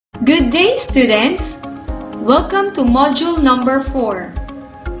Good day, students! Welcome to module number 4.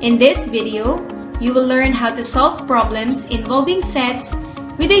 In this video, you will learn how to solve problems involving sets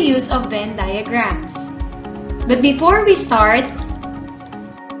with the use of Venn diagrams. But before we start,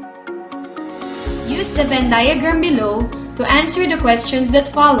 use the Venn diagram below to answer the questions that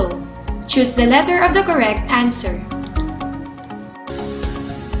follow. Choose the letter of the correct answer.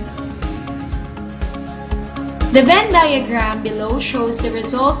 The Venn diagram below shows the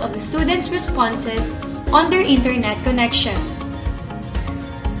result of the students' responses on their internet connection.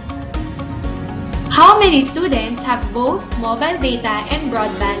 How many students have both mobile data and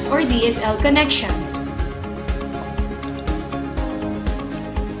broadband or DSL connections?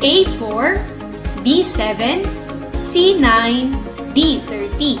 A4, B7, C9,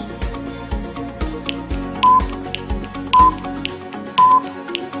 D30.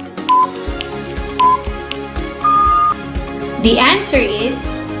 The answer is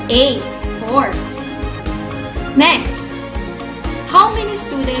A4. Next, how many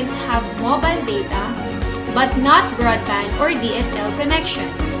students have mobile data but not broadband or DSL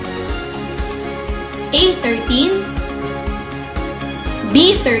connections? A13,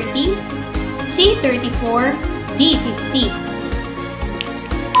 B30, C34, D50.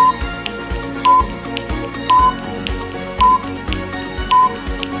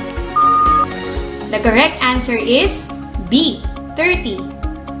 The correct answer is B. 30.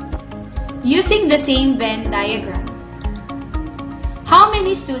 Using the same Venn diagram. How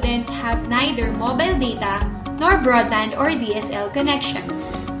many students have neither mobile data nor broadband or DSL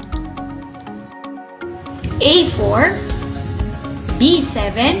connections? A4,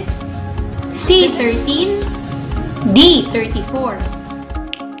 B7, C13, D34.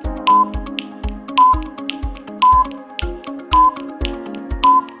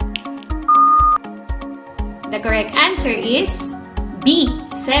 The correct answer is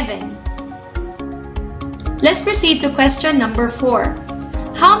B7. Let's proceed to question number 4.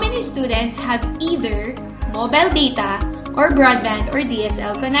 How many students have either mobile data or broadband or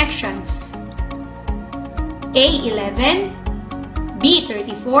DSL connections? A11,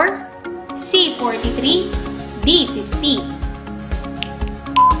 B34, C43, D50.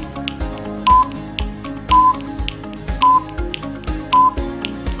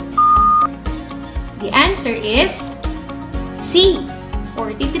 The answer is C,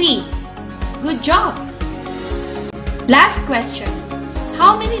 43. Good job! Last question.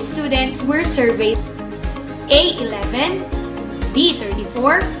 How many students were surveyed? A11,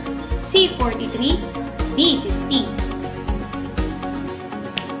 B34, C43, D50.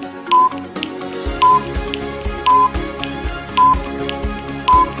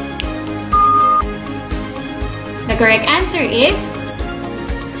 The correct answer is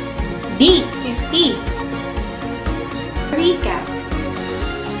D50. Recap.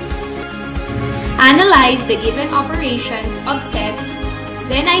 Analyze the given operations of sets,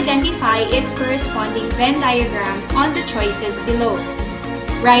 then identify its corresponding Venn diagram on the choices below.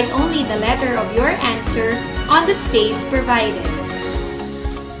 Write only the letter of your answer on the space provided.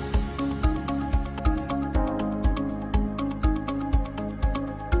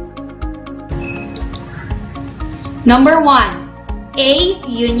 Number 1. A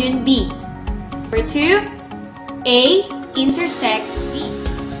union B. Number 2, A intersect B.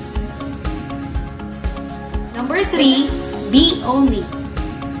 Number 3, B only.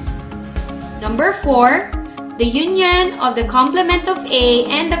 Number 4, the union of the complement of A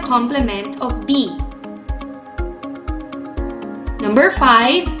and the complement of B. Number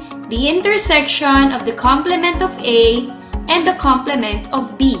 5, the intersection of the complement of A and the complement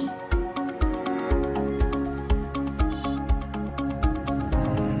of B.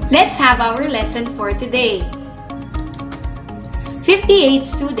 Let's have our lesson for today. 58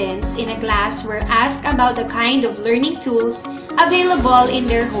 students in a class were asked about the kind of learning tools available in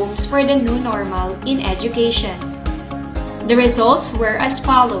their homes for the new normal in education. The results were as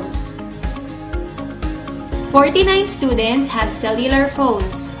follows. 49 students have cellular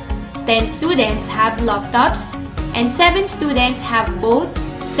phones, 10 students have laptops, and 7 students have both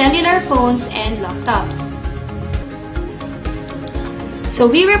cellular phones and laptops. So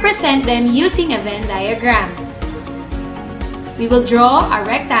we represent them using a Venn diagram. We will draw a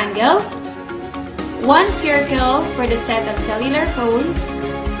rectangle, one circle for the set of cellular phones,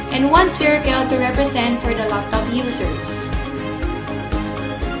 and one circle to represent for the laptop users.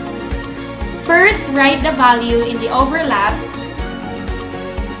 First, write the value in the overlap,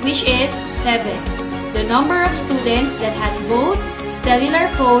 which is 7, the number of students that has both cellular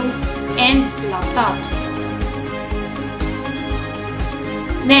phones and laptops.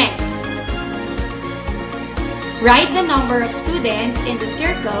 Next, Write the number of students in the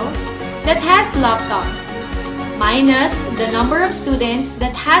circle that has laptops minus the number of students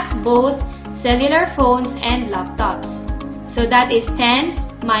that has both cellular phones and laptops. So that is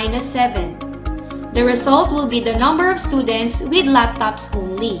 10 minus 7. The result will be the number of students with laptops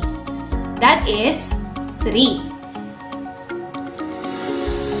only. That is 3.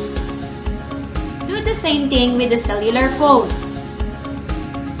 Do the same thing with the cellular phone.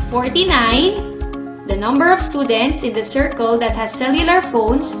 49, the number of students in the circle that has cellular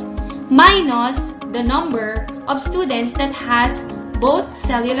phones, minus the number of students that has both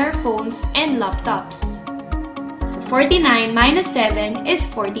cellular phones and laptops. So 49 minus 7 is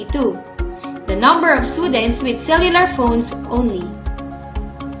 42. The number of students with cellular phones only.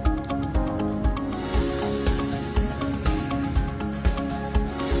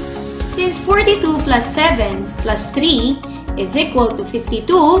 Since 42 plus 7 plus 3 is equal to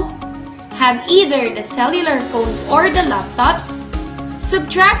 52, have either the cellular phones or the laptops.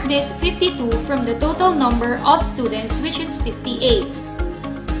 Subtract this 52 from the total number of students, which is 58.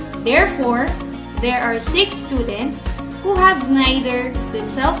 Therefore, there are 6 students who have neither the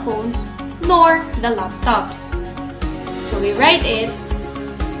cell phones nor the laptops. So we write it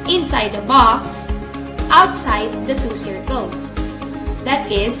inside the box, outside the 2 circles.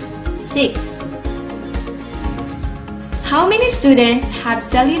 That is 6. How many students have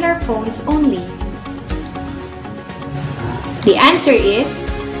cellular phones only? The answer is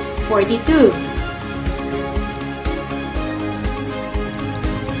 42.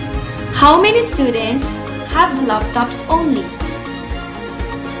 How many students have laptops only?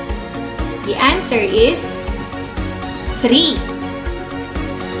 The answer is 3.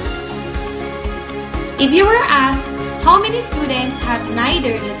 If you were asked how many students have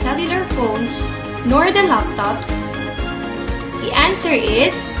neither the cellular phones nor the laptops, the answer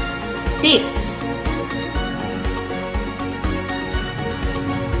is 6.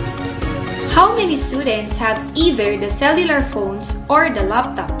 How many students have either the cellular phones or the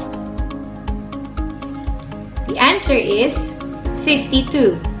laptops? The answer is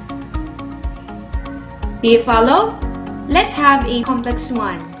 52. Do you follow? Let's have a complex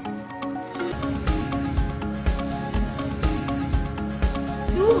one.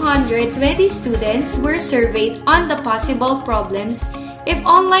 220 students were surveyed on the possible problems if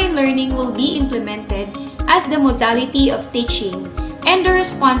online learning will be implemented as the modality of teaching, and the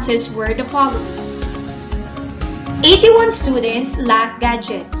responses were the following. 81 students lack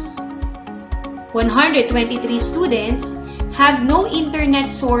gadgets. 123 students have no internet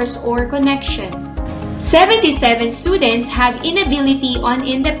source or connection. 77 students have inability on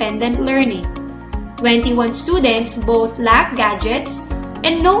independent learning. 21 students both lack gadgets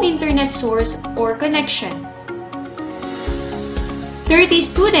and no internet source or connection. 30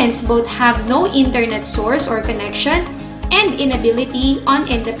 students both have no internet source or connection and inability on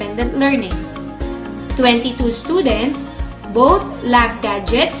independent learning. 22 students both lack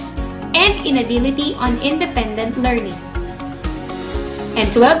gadgets and inability on independent learning.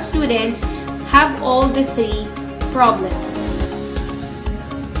 And 12 students have all the 3 problems.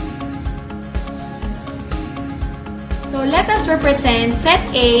 So let us represent set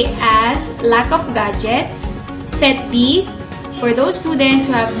A as lack of gadgets, set B for those students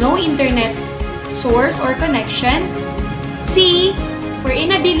who have no internet source or connection, C for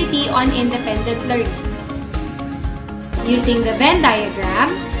inability on independent learning. Using the Venn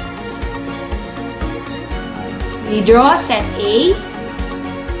diagram, we draw set A,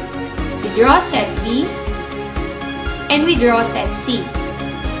 we draw set B, and we draw set C.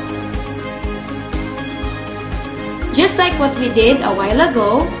 Just like what we did a while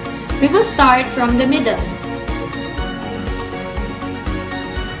ago, we will start from the middle.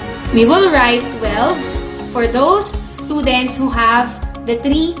 We will write 12 for those students who have the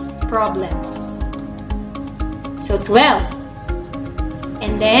 3 problems. So 12.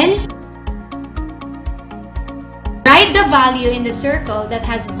 And then, write the value in the circle that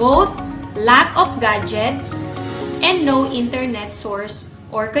has both lack of gadgets and no internet source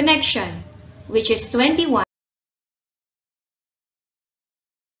or connection, which is 21.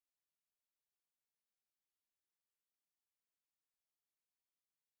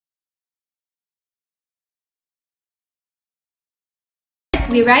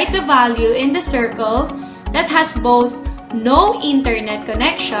 We write the value in the circle that has both no internet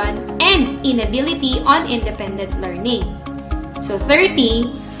connection and inability on independent learning. So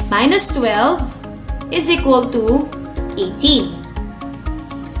 30 minus 12 is equal to 18.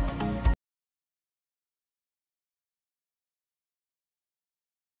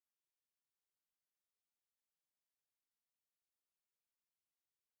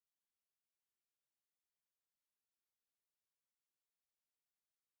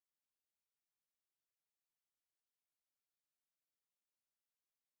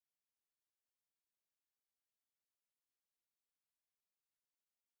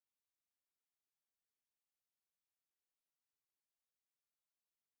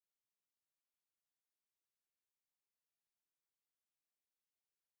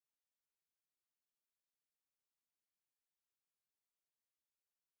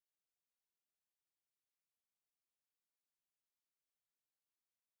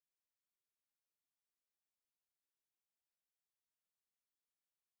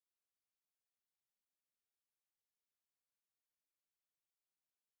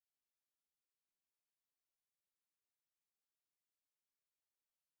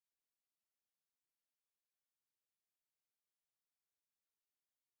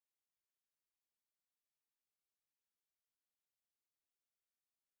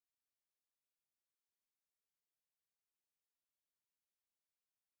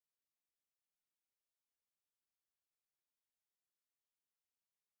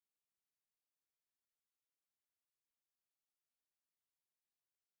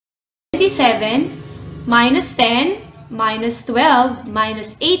 27 minus 10 minus 12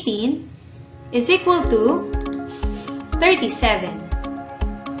 minus 18 is equal to 37.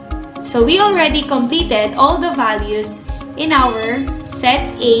 So we already completed all the values in our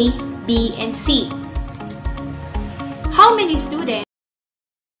sets A, B, and C. How many students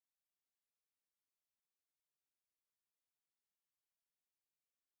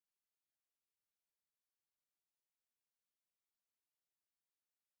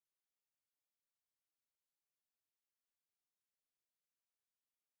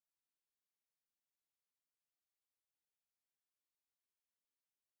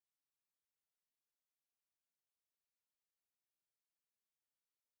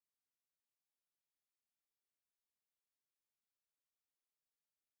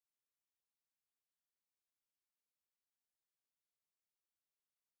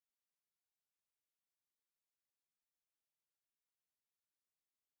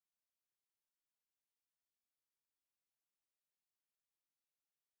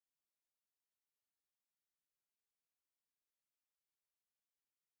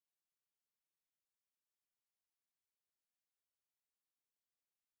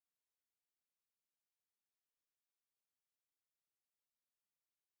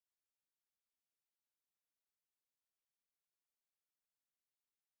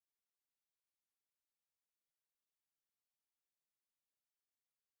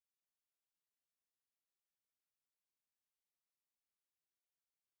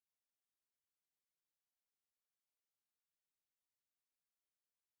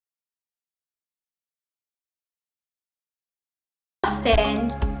plus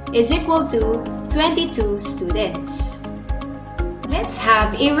 10 is equal to 22 students? Let's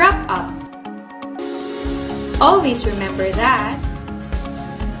have a wrap up. Always remember that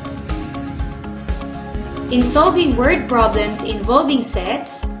in solving word problems involving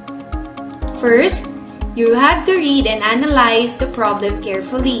sets, first, you have to read and analyze the problem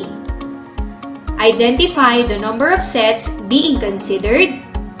carefully. Identify the number of sets being considered,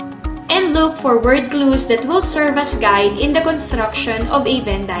 and look for word clues that will serve as guide in the construction of a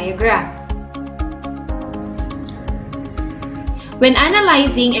Venn diagram. When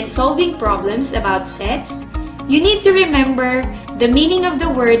analyzing and solving problems about sets, you need to remember the meaning of the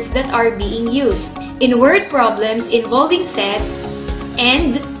words that are being used. In word problems involving sets,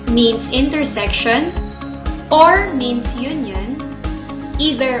 AND means intersection, OR means union,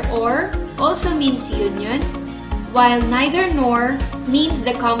 either or also means union, while neither nor means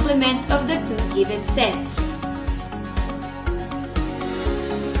the complement of the two given sets.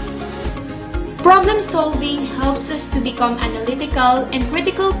 Problem solving helps us to become analytical and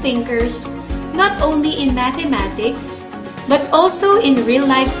critical thinkers not only in mathematics but also in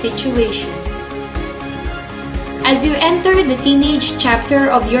real-life situations. As you enter the teenage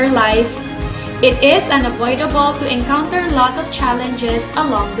chapter of your life, it is unavoidable to encounter a lot of challenges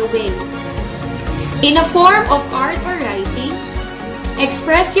along the way. In a form of art or writing,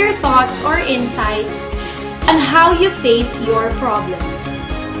 express your thoughts or insights on how you face your problems.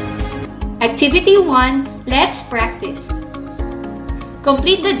 Activity 1, let's practice.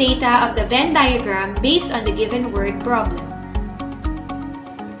 Complete the data of the Venn diagram based on the given word problem.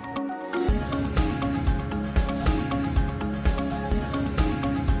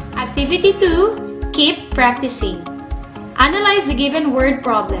 Activity 2, keep practicing. Analyze the given word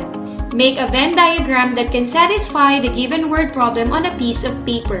problem. Make a Venn diagram that can satisfy the given word problem on a piece of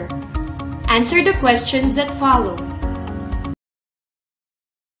paper. Answer the questions that follow.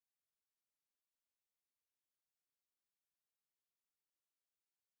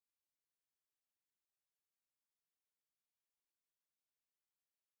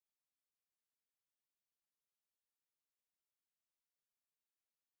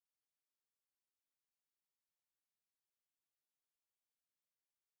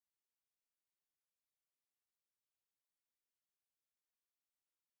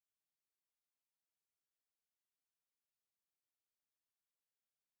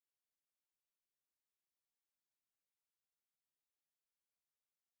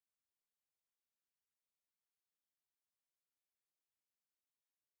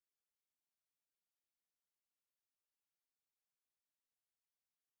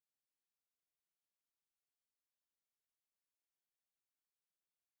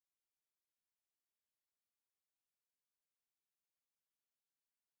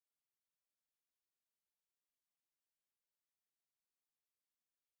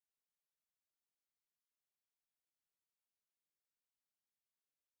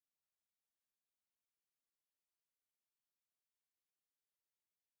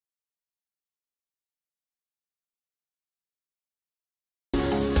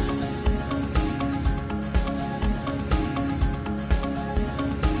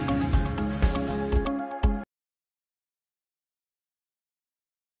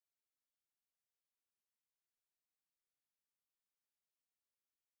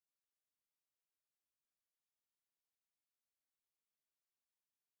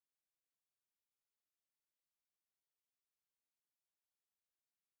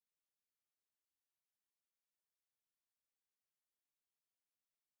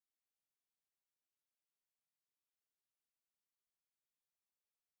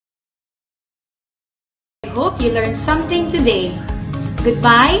 hope you learned something today.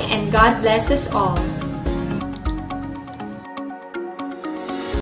 Goodbye and God bless us all.